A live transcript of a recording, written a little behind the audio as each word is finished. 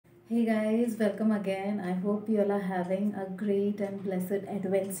Hey guys, welcome again. I hope you all are having a great and blessed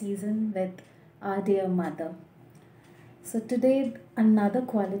Advent season with our dear mother. So, today, another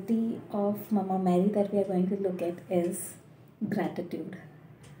quality of Mama Mary that we are going to look at is gratitude.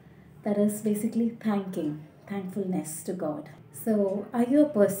 That is basically thankfulness to God. So, are you a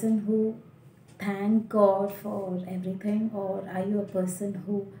person who thank God for everything, or are you a person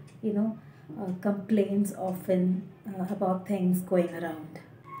who, complains often about things going around?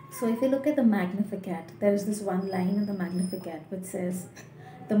 So, if you look at the Magnificat, there is this one line in the Magnificat which says,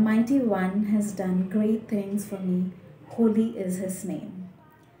 "The Mighty One has done great things for me, holy is his name."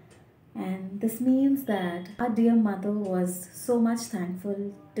 And this means that our dear mother was so much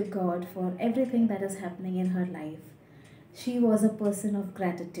thankful to God for everything that is happening in her life. She was a person of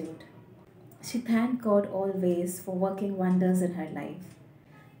gratitude. She thanked God always for working wonders in her life.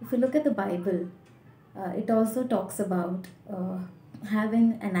 If you look at the Bible, it also talks about having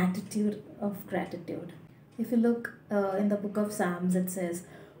an attitude of gratitude. If you look in the book of Psalms, it says,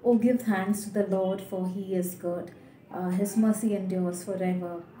 "Oh, give thanks to the Lord, for he is good. His mercy endures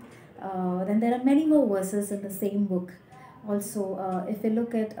forever." Then there are many more verses in the same book. Also, if you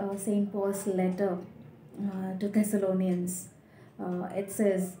look at St. Paul's letter to Thessalonians, it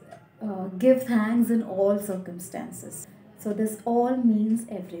says, "Give thanks in all circumstances." So, this all means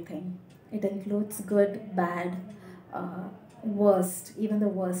everything. It includes good, bad, worst, even the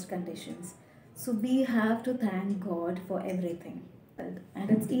worst conditions. So, we have to thank God for everything. And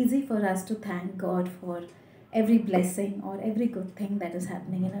it's easy for us to thank God for every blessing or every good thing that is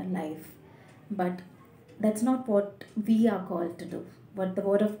happening in our life. But that's not what we are called to do. What the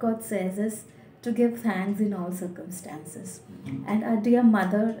Word of God says is to give thanks in all circumstances. And our dear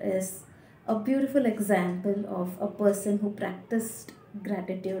mother is a beautiful example of a person who practiced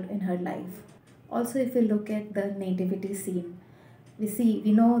gratitude in her life. Also, if we look at the nativity scene,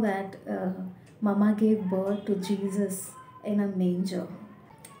 we know that Mama gave birth to Jesus in a manger.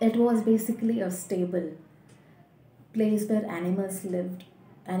 It was basically a stable place where animals lived,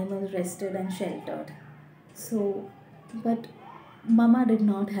 animals rested and sheltered. So, but Mama did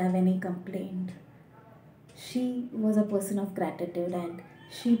not have any complaint. She was a person of gratitude and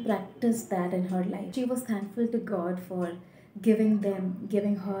she practiced that in her life. She was thankful to God for giving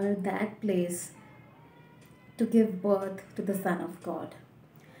her that place to give birth to the Son of God.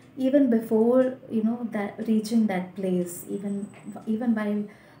 Even before that reaching that place, even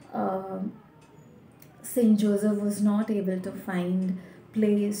while Saint Joseph was not able to find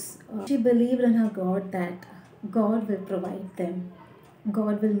place, she believed in her God that God will provide them,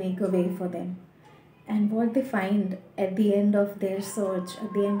 God will make a way for them. And what they find at the end of their search,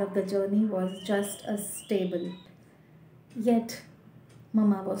 at the end of the journey, was just a stable. Yet,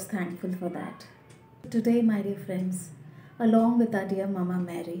 Mama was thankful for that. Today, my dear friends, along with our dear Mama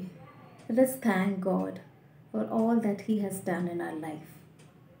Mary, let us thank God for all that He has done in our life.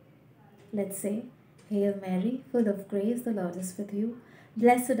 Let's say, "Hail Mary, full of grace, the Lord is with you.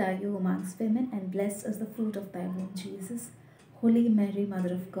 Blessed are you amongst women, and blessed is the fruit of thy womb, Jesus. Holy Mary,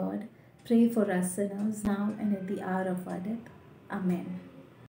 Mother of God, pray for us sinners, now and at the hour of our death. Amen."